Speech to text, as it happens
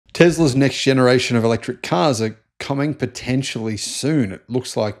Tesla's next generation of electric cars are coming potentially soon. It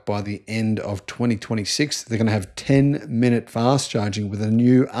looks like by the end of 2026, they're going to have 10-minute fast charging with a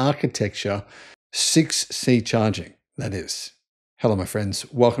new architecture, 6C charging, that is. Hello, my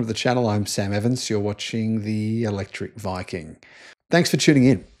friends. Welcome to the channel. I'm Sam Evans. You're watching the Electric Viking. Thanks for tuning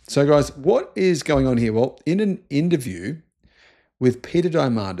in. So, guys, what is going on here? Well, in an interview with Peter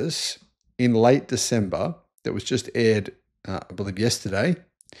Diamandis in late December that was just aired, I believe, yesterday,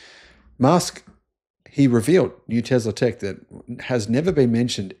 Musk, he revealed new Tesla tech that has never been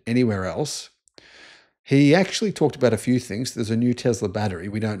mentioned anywhere else. He actually talked about a few things. There's a new Tesla battery.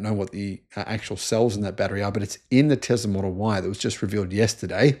 We don't know what the actual cells in that battery are, but it's in the Tesla Model Y that was just revealed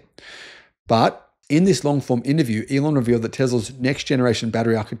yesterday. But in this long-form interview, Elon revealed that Tesla's next-generation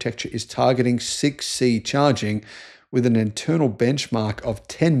battery architecture is targeting 6C charging with an internal benchmark of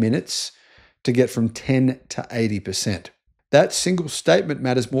 10 minutes to get from 10 to 80%. That single statement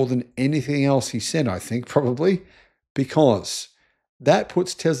matters more than anything else he said, I think, probably, because that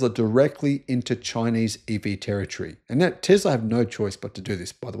puts Tesla directly into Chinese EV territory. And that Tesla have no choice but to do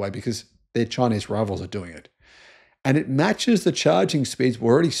this, by the way, because their Chinese rivals are doing it. And it matches the charging speeds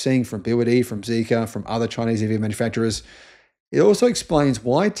we're already seeing from BYD, from Zeekr, from other Chinese EV manufacturers. It also explains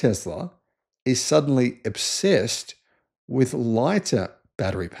why Tesla is suddenly obsessed with lighter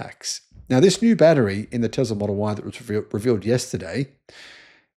battery packs. Now, this new battery in the Tesla Model Y that was revealed yesterday,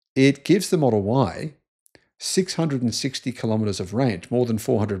 it gives the Model Y 660 kilometers of range, more than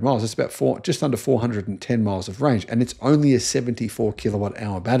 400 miles. It's about just under 410 miles of range, and it's only a 74 kilowatt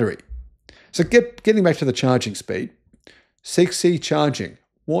hour battery. So getting back to the charging speed, 6C charging,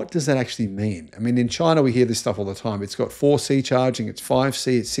 what does that actually mean? I mean, in China, we hear this stuff all the time. It's got 4C charging, it's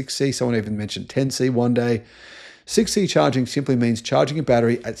 5C, it's 6C. Someone even mentioned 10C one day. 6C charging simply means charging a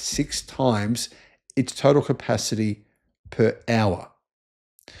battery at 6 times its total capacity per hour.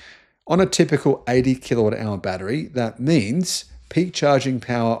 On a typical 80 kilowatt hour battery, that means peak charging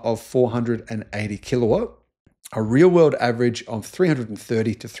power of 480 kilowatt, a real world average of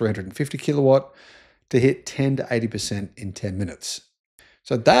 330 to 350 kilowatt to hit 10 to 80% in 10 minutes.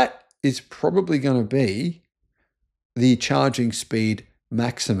 So that is probably going to be the charging speed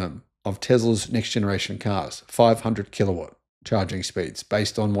maximum of Tesla's next generation cars, 500 kilowatt charging speeds,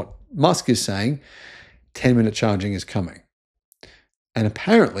 based on what Musk is saying, 10-minute charging is coming. And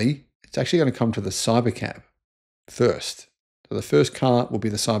apparently, it's actually going to come to the Cybercab first. So the first car will be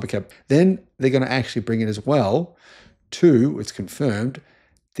the Cybercab. Then they're going to actually bring it as well to, it's confirmed,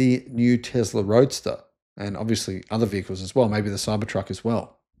 the new Tesla Roadster, and obviously other vehicles as well, maybe the Cybertruck as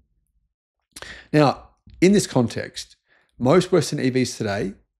well. Now, in this context, most Western EVs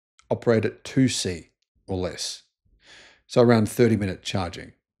today operate at 2C or less, so around 30-minute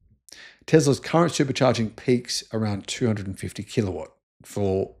charging. Tesla's current supercharging peaks around 250 kilowatt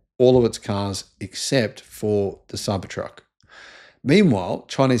for all of its cars except for the Cybertruck. Meanwhile,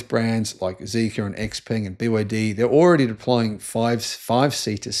 Chinese brands like Zeekr and XPeng and BYD, they're already deploying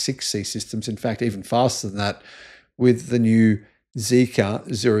 5C to 6C systems, in fact, even faster than that, with the new Zeekr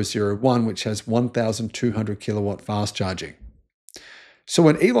 001, which has 1,200 kilowatt fast charging. So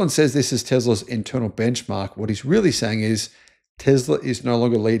when Elon says this is Tesla's internal benchmark, what he's really saying is Tesla is no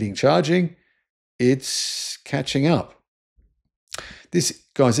longer leading charging, it's catching up.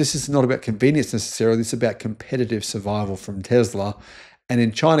 Guys, this is not about convenience necessarily, this is about competitive survival from Tesla. And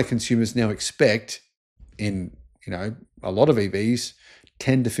in China, consumers now expect, in a lot of EVs,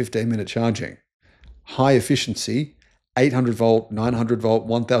 10 to 15-minute charging. High efficiency, 800 volt, 900 volt,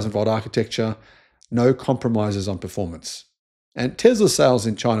 1000 volt architecture, no compromises on performance. And Tesla sales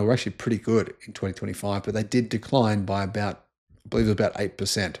in China were actually pretty good in 2025, but they did decline by about, I believe it was about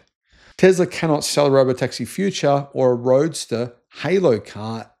 8%. Tesla cannot sell a Robotaxi Future or a Roadster Halo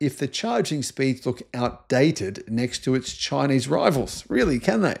car if the charging speeds look outdated next to its Chinese rivals. Really,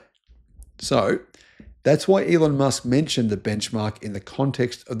 can they? So that's why Elon Musk mentioned the benchmark in the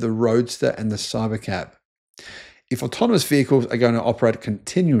context of the Roadster and the Cybercab. If autonomous vehicles are going to operate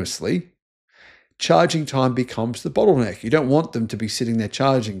continuously, charging time becomes the bottleneck. You don't want them to be sitting there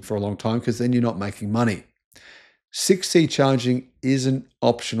charging for a long time because then you're not making money. 6C charging isn't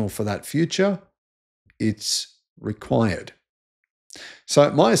optional for that future. It's required. So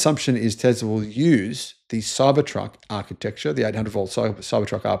my assumption is Tesla will use the Cybertruck architecture, the 800 volt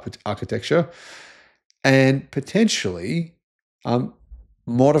Cybertruck architecture, and potentially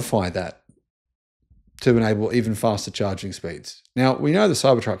modify that to enable even faster charging speeds. Now, we know the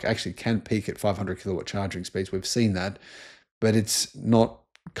Cybertruck actually can peak at 500 kilowatt charging speeds. We've seen that, but it's not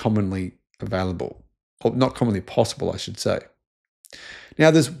commonly available, or not commonly possible, I should say. Now,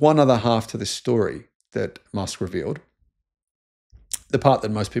 there's one other half to this story that Musk revealed. The part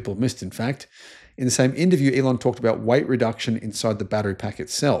that most people have missed, in fact. In the same interview, Elon talked about weight reduction inside the battery pack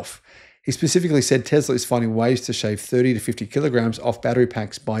itself. He specifically said Tesla is finding ways to shave 30 to 50 kilograms off battery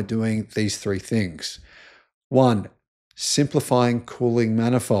packs by doing these three things. 1. Simplifying cooling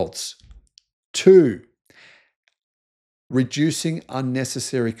manifolds. 2. Reducing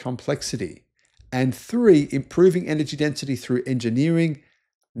unnecessary complexity. And 3. Improving energy density through engineering,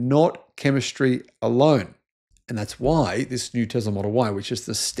 not chemistry alone. And that's why this new Tesla Model Y, which is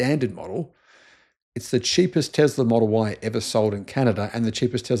the standard model, it's the cheapest Tesla Model Y ever sold in Canada and the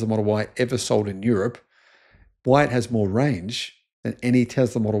cheapest Tesla Model Y ever sold in Europe, why it has more range than any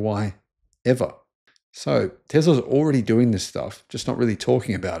Tesla Model Y ever. So Tesla's already doing this stuff, just not really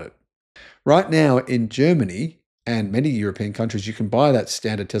talking about it. Right now in Germany and many European countries, you can buy that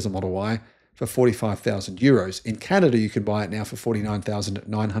standard Tesla Model Y for 45,000 euros. In Canada, you can buy it now for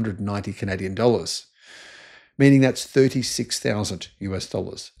 49,990 Canadian dollars. Meaning that's 36,000 US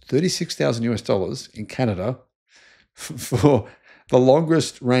dollars. 36,000 US dollars in Canada for the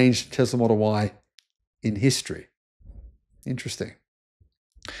longest range Tesla Model Y in history. Interesting.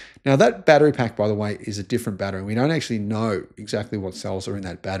 Now that battery pack, by the way, is a different battery. We don't actually know exactly what cells are in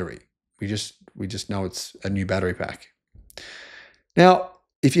that battery. We just know it's a new battery pack. Now,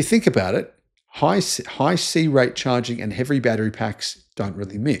 if you think about it, high C rate charging and heavy battery packs don't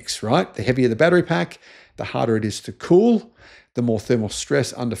really mix, right? The heavier the battery pack, the harder it is to cool, the more thermal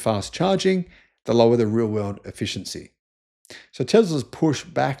stress under fast charging, the lower the real-world efficiency. So Tesla's push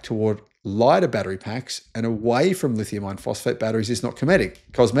back toward lighter battery packs and away from lithium iron phosphate batteries is not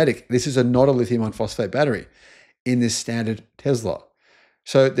cosmetic. This is not a lithium iron phosphate battery in this standard Tesla.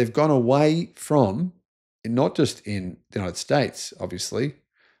 So they've gone away from, not just in the United States, obviously,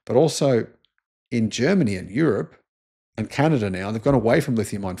 but also in Germany and Europe and Canada now. They've gone away from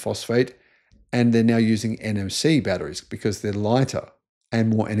lithium iron phosphate and they're now using NMC batteries because they're lighter and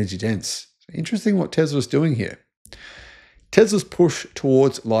more energy dense. So interesting what Tesla's doing here. Tesla's push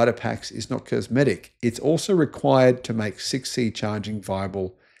towards lighter packs is not cosmetic. It's also required to make 6C charging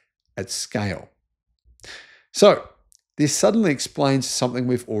viable at scale. So this suddenly explains something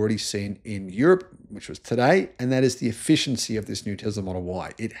we've already seen in Europe, which was today, and that is the efficiency of this new Tesla Model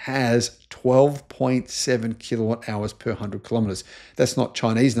Y. It has 12.7 kilowatt hours per 100 kilometers. That's not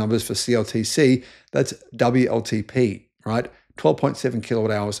Chinese numbers for CLTC, that's WLTP, right? 12.7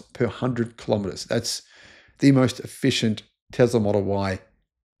 kilowatt hours per 100 kilometers. That's the most efficient Tesla Model Y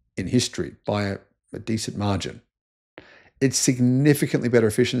in history by a decent margin. It's significantly better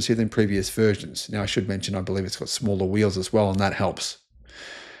efficiency than previous versions. Now, I should mention, I believe it's got smaller wheels as well, and that helps.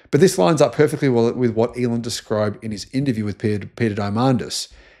 But this lines up perfectly well with what Elon described in his interview with Peter Diamandis.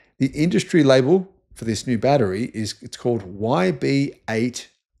 The industry label for this new battery it's called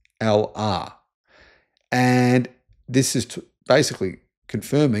YB8LR. And this is basically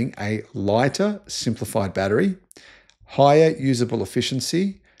confirming a lighter, simplified battery, higher usable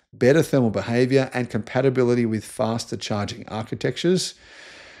efficiency, better thermal behavior, and compatibility with faster charging architectures.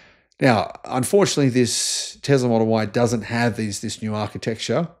 Now, unfortunately, this Tesla Model Y doesn't have this new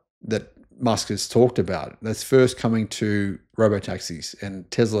architecture that Musk has talked about. That's first coming to robotaxis and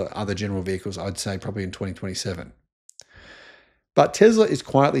Tesla other general vehicles, I'd say probably in 2027. But Tesla is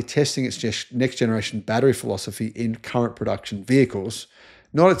quietly testing its next generation battery philosophy in current production vehicles,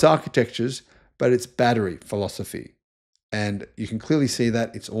 not its architectures, but its battery philosophy. And you can clearly see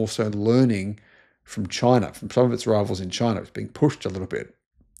that it's also learning from China, from some of its rivals in China. It's being pushed a little bit.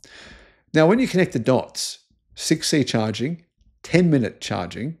 Now, when you connect the dots, 6C charging, 10-minute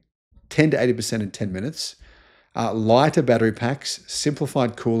charging, 10 to 80% in 10 minutes, lighter battery packs,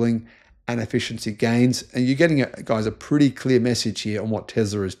 simplified cooling, and efficiency gains. And you're getting, guys, a pretty clear message here on what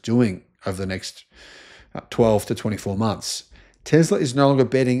Tesla is doing over the next 12 to 24 months. Tesla is no longer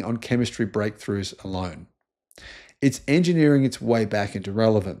betting on chemistry breakthroughs alone. It's engineering its way back into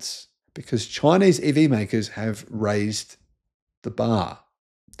relevance because Chinese EV makers have raised the bar.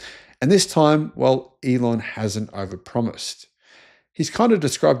 And this time, well, Elon hasn't overpromised. He's kind of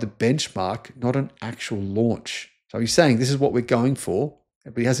described the benchmark, not an actual launch. So he's saying this is what we're going for,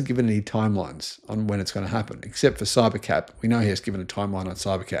 but he hasn't given any timelines on when it's going to happen, except for Cybercab. We know he has given a timeline on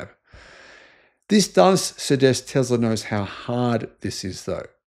Cybercab. This does suggest Tesla knows how hard this is, though,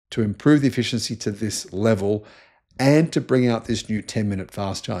 to improve the efficiency to this level and to bring out this new 10-minute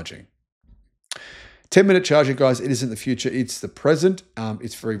fast charging. 10-minute charging, guys, it isn't the future. It's the present.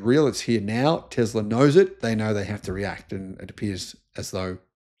 It's very real. It's here now. Tesla knows it. They know they have to react, and it appears as though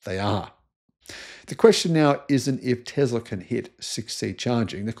they are. The question now isn't if Tesla can hit 6C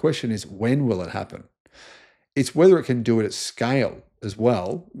charging. The question is, when will it happen? It's whether it can do it at scale as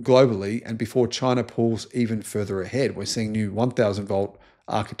well globally, and before China pulls even further ahead. We're seeing new 1000 volt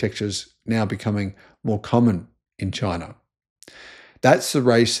architectures now becoming more common in China. That's the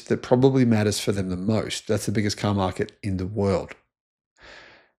race that probably matters for them the most. That's the biggest car market in the world.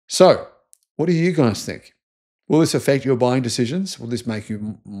 So, what do you guys think? Will this affect your buying decisions? Will this make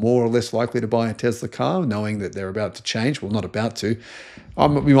you more or less likely to buy a Tesla car, knowing that they're about to change? Well, not about to.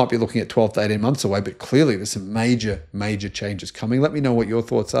 We might be looking at 12 to 18 months away, but clearly there's some major, major changes coming. Let me know what your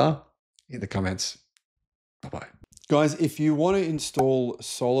thoughts are in the comments. Bye-bye. Guys, if you want to install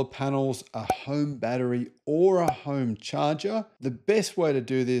solar panels, a home battery, or a home charger, the best way to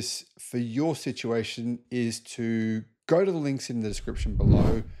do this for your situation is to go to the links in the description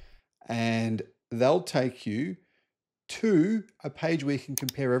below, and they'll take you to a page where you can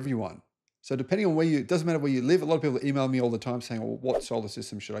compare everyone. So depending on it doesn't matter where you live. A lot of people email me all the time saying, well, what solar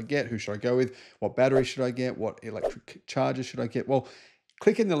system should I get? Who should I go with? What battery should I get? What electric charger should I get? Well,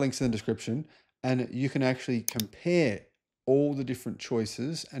 click in the links in the description and you can actually compare all the different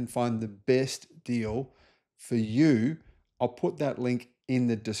choices and find the best deal for you. I'll put that link in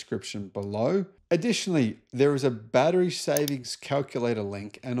the description below. Additionally, there is a battery savings calculator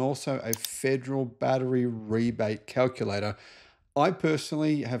link and also a federal battery rebate calculator. I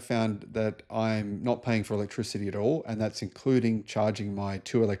personally have found that I'm not paying for electricity at all, and that's including charging my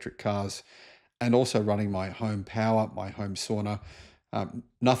 2 electric cars and also running my home power, my home sauna.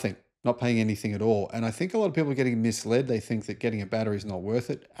 Nothing, not paying anything at all. And I think a lot of people are getting misled. They think that getting a battery is not worth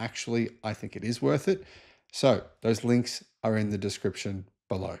it. Actually, I think it is worth it. So those links are in the description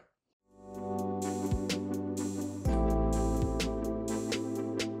below.